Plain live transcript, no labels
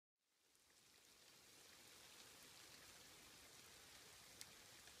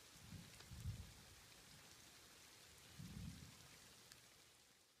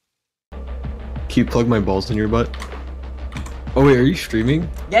Can you plug my balls in your butt? Oh wait, are you streaming?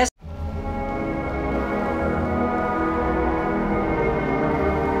 Yes.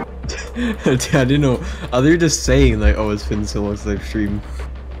 I didn't know. They're just saying like, oh, it's been so long since I've streamed.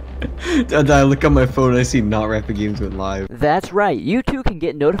 And I look on my phone and I see Not Rapid Games went live. That's right, you too can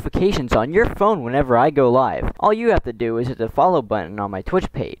get notifications on your phone whenever I go live. All you have to do is hit the follow button on my Twitch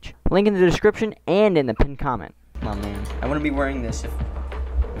page. Link in the description and in the pinned comment. Oh man, I wouldn't be wearing this if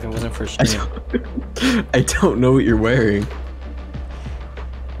it wasn't for stream. I don't know what you're wearing.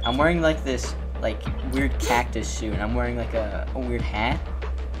 I'm wearing like this weird cactus suit. I'm wearing like a weird hat.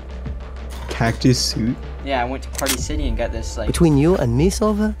 Cactus suit? Yeah, I went to Party City and got this like between you and me,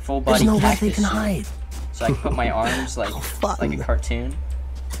 Silva, full body there's no way cactus they can suit. hide. So I can put my arms like like a cartoon.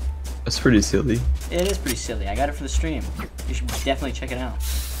 That's pretty silly. It is pretty silly. I got it for the stream. You should definitely check it out.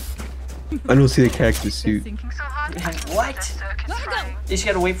 I don't see the cactus suit. What? You just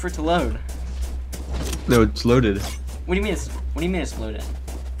gotta wait for it to load. No, it's loaded. What do you mean it's loaded?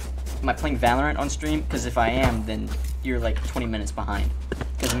 Am I playing Valorant on stream? Because if I am, then you're like 20 minutes behind.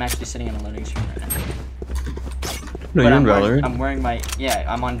 Because I'm actually sitting on a loading screen right now. No, you're on Valorant. I'm wearing my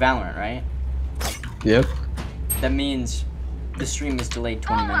I'm on Valorant, right? Yep. That means the stream is delayed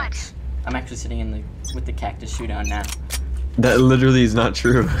 20 minutes. I'm actually sitting with the cactus suit on now. That literally is not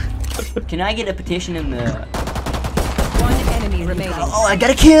true. Can I get a petition in the... One enemy remaining. Oh, I got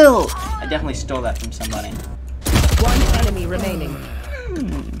a kill! I definitely stole that from somebody. One enemy remaining.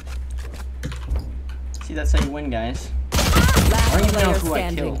 See, that's how you win, guys. I don't even know who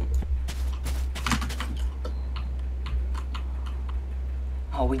I killed.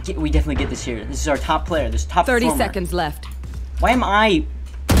 Oh, we definitely get this here. This is our top player. This top 30 performer. seconds left. Why am I...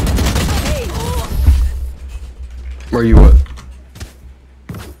 Where are you what?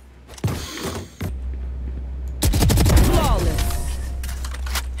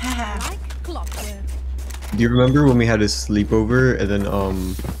 Do you remember when we had a sleepover and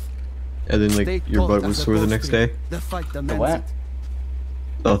then like your butt was sore the next day? The what?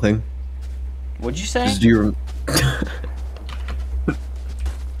 Nothing. What'd you say? Just do you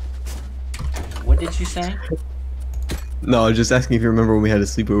What did you say? No, I was just asking if you remember when we had a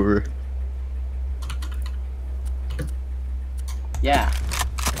sleepover. Yeah.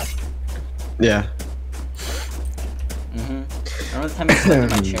 Yeah. Remember the time you slept in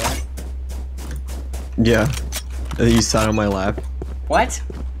my chair? Yeah. And then you sat on my lap. What?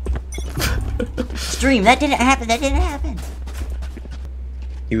 Stream, that didn't happen, that didn't happen.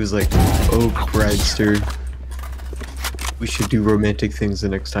 He was like, oh, Bradster. We should do romantic things the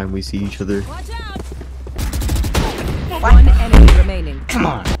next time we see each other. Watch out. One enemy remaining. Come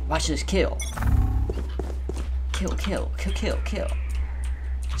on, watch this kill. Kill.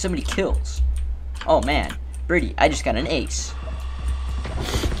 So many kills. Oh man, Brady, I just got an ace.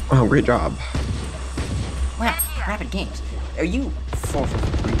 Oh, great job. Wow, Rapid Games. Are you 4 for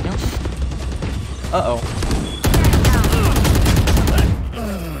 3 now? Uh-oh.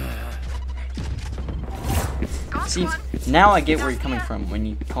 See, now I get where you're coming from when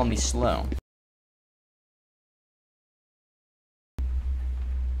you call me slow.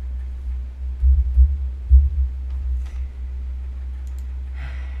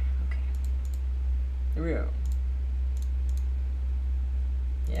 Okay. Here we go.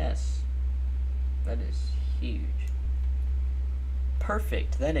 Yes. That is huge.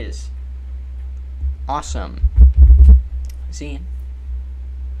 Perfect. That is awesome. See?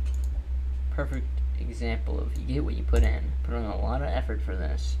 Perfect example of you get what you put in. Put in a lot of effort for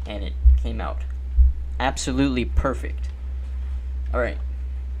this, and it came out absolutely perfect. Alright.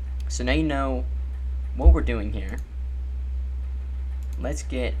 So now you know what we're doing here. Let's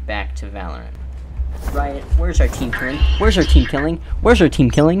get back to Valorant. Riot, where's our team killing? Where's our team killing? Where's our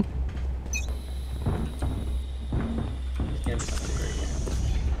team killing?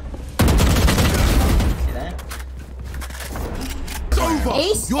 See that?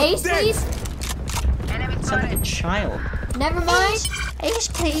 Ace, please. Sound like a child. Never mind. Ace,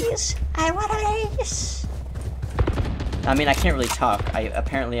 please. I want an ace. I mean, I can't really talk.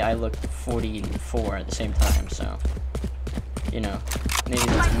 Apparently I look 44 at the same time, so you know, maybe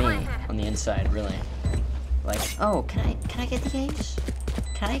that's me on the inside, really. Like, oh, can I get the ace?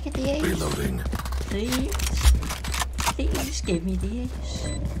 Can I get the ace? Reloading. Please, please give me the ace.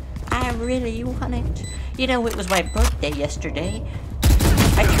 I really want it. You know, it was my birthday yesterday.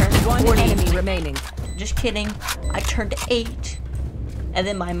 I turned 40. One enemy remaining. Just kidding. I turned 8. And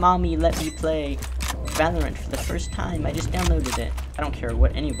then my mommy let me play Valorant for the first time. I just downloaded it. I don't care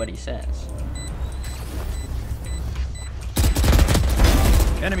what anybody says.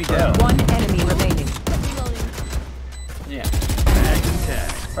 Enemy down. One enemy remaining. Yeah. Tag and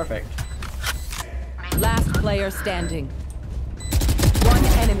tag. Perfect. Last player standing. One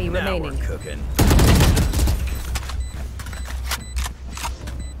enemy remaining. Cooking.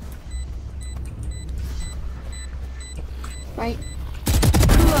 Right.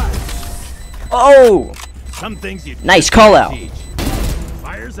 Oh! Some things you Nice call out. teach.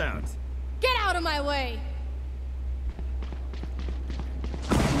 Fires out. Get out of my way!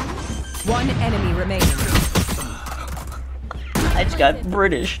 One enemy remaining. I just got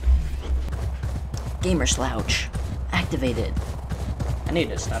British. Gamer slouch. Activated. I need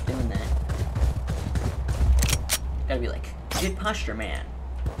to stop doing that. Gotta be like, good posture man.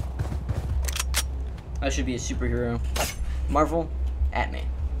 I should be a superhero. Marvel, at me.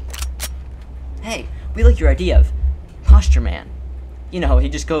 Hey, we like your idea of posture man. You know, he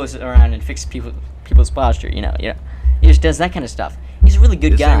just goes around and fixes people's posture, you know. He just does that kind of stuff. He's a really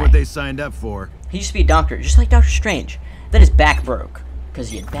good This guy. ain't what they signed up for. He used to be a doctor, just like Doctor Strange. Then his back broke, because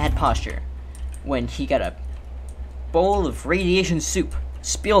he had bad posture. When he got a bowl of radiation soup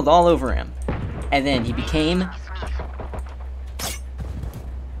spilled all over him. And then he became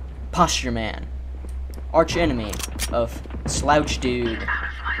Posture Man. Arch enemy of Slouch Dude.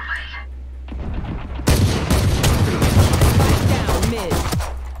 Down mid.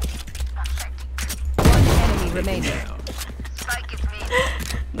 One enemy remaining.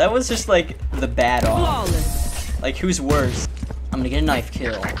 That was just like the bad off. Flawless. Like, who's worse? I'm gonna get a knife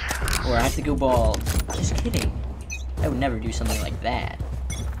kill, or I have to go bald. Just kidding. I would never do something like that.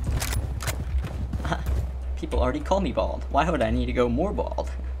 People already call me bald. Why would I need to go more bald?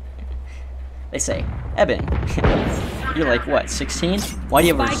 They say, Eben, you're like, what, 16? Why do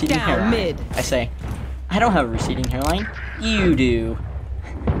you have a Spike receding down, hairline? mid. I say, I don't have a receding hairline. You do.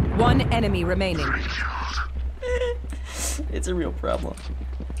 One enemy remaining. It's a real problem.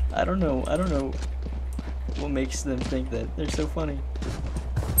 I don't know what makes them think that they're so funny.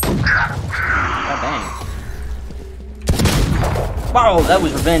 Oh, dang. Wow, that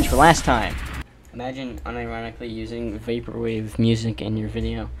was revenge for last time. Imagine unironically using vaporwave music in your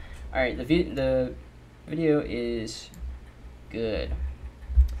video. Alright, the video is good.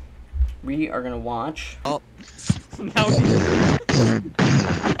 We are gonna watch. Oh. Now he...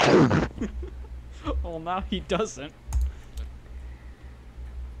 Oh, now he doesn't.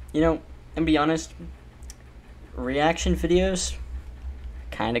 You know, and be honest, reaction videos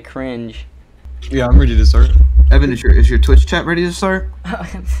kind of cringe. Yeah, I'm ready to start. Evan, is your Twitch chat ready to start?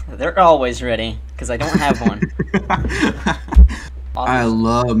 They're always ready, because I don't have one. I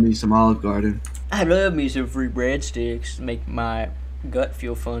love me some Olive Garden. I love me some free breadsticks to make my gut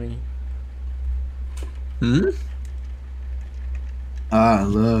feel funny. Hmm? I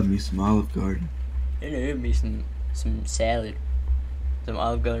love me some Olive Garden. I love me some salad. Some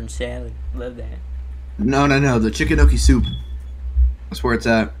Olive Garden salad. Love that. No, the chicken gnocchi soup. That's where it's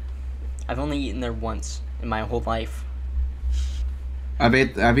at. I've only eaten there once in my whole life. I've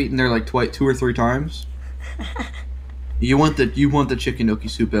eaten there like 2 or 3 times. You want the chicken gnocchi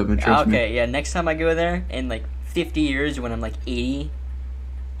soup, Evan? Trust me. Okay, yeah. Next time I go there in like 50 years, when I'm like 80.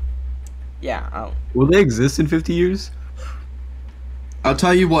 Yeah. Will they exist in 50 years? I'll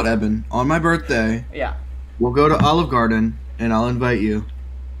tell you what, Evan. On my birthday, Yeah. we'll go to Olive Garden, and I'll invite you.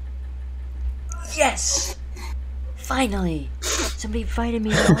 Yes! Finally! Somebody invited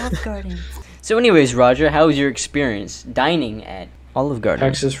me to Olive Garden. So anyways, Roger, how was your experience dining at Olive Garden?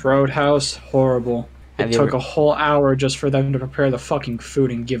 Texas Roadhouse, horrible. Have It you took ever- a whole hour just for them to prepare the fucking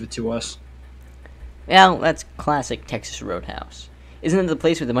food and give it to us. Well, that's classic Texas Roadhouse. Isn't it the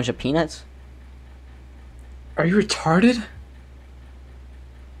place with a bunch of peanuts? Are you retarded?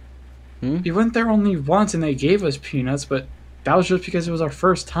 Hmm? We went there only once and they gave us peanuts, but that was just because it was our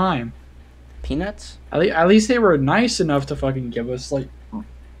first time. Peanuts? At least they were nice enough to fucking give us, like,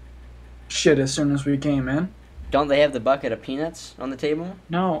 shit as soon as we came in. Don't they have the bucket of peanuts on the table?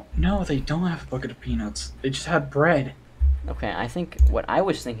 No, they don't have a bucket of peanuts. They just had bread. Okay, I think what I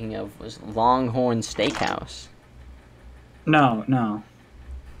was thinking of was Longhorn Steakhouse. No.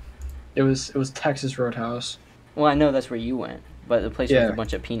 It was Texas Roadhouse. Well, I know that's where you went, but the place Yeah. with a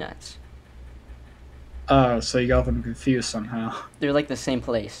bunch of peanuts. So you got them confused somehow. They're like the same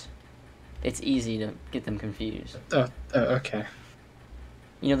place. It's easy to get them confused. Okay.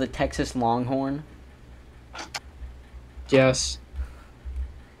 You know the Texas Longhorn? Yes.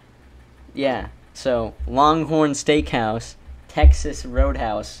 Yeah. So Longhorn Steakhouse, Texas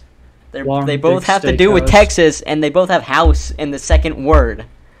Roadhouse. They Long both Dick have to do with Steakhouse. Texas, and they both have house in the second word.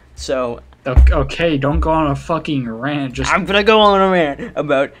 So Okay, don't go on a fucking rant. Just I'm gonna go on a rant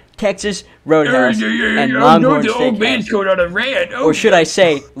about Texas Roadhouse and Longhorn Steakhouse. on a rant. Or should I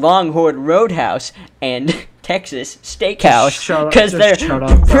say Longhorn Roadhouse and Texas Steakhouse shut up. because Just they're shut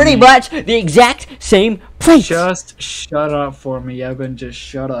up for pretty me. much the exact same place. Just shut up for me, Evan. Just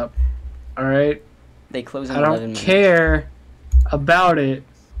shut up. Alright? They close in I 11 don't minutes. care about it.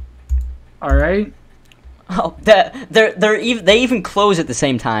 Alright? Oh, they even close at the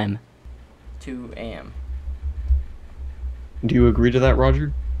same time. 2 a.m. Do you agree to that,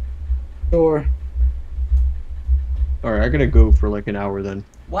 Roger? Sure. Alright, I gotta go for like an hour then.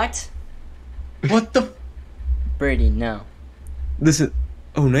 What? What the? Brady, no. Listen.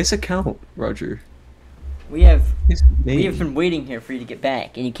 Oh, nice account, Roger. We have Nice we have name. been waiting here for you to get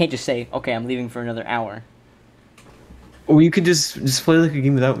back, and you can't just say, "Okay, I'm leaving for another hour." Or you could just play like a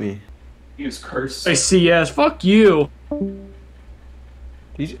game without me. Use curse. Hey, CS, fuck you.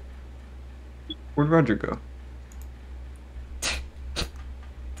 Where'd Roger go?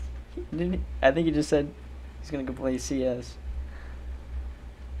 Didn't he? I think he just said he's gonna go play CS.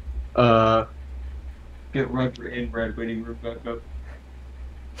 Get Roger in red waiting room back up.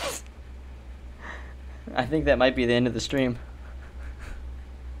 I think that might be the end of the stream.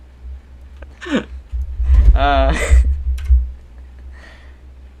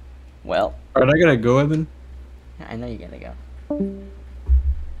 Well, Alright, I gotta go, Evan. I know you gotta go.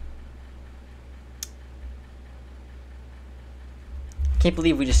 Can't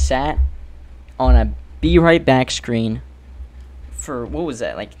believe we just sat on a be right back screen for, what was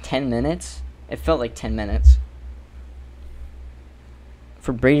that, like 10 minutes? It felt like 10 minutes.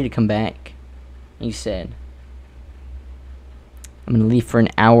 For Brady to come back. He said, I'm gonna leave for an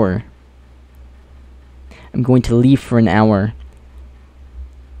hour. I'm going to leave for an hour.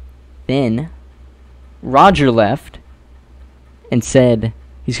 Then Roger left and said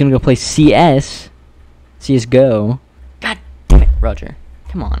he's gonna go play CS. CSGO. God damn it, Roger.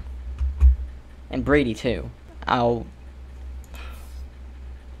 Come on. And Brady too. I'm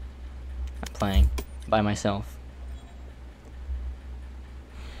playing by myself.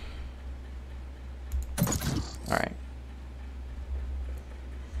 Alright.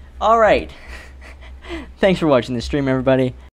 Alright. Thanks for watching this stream, everybody.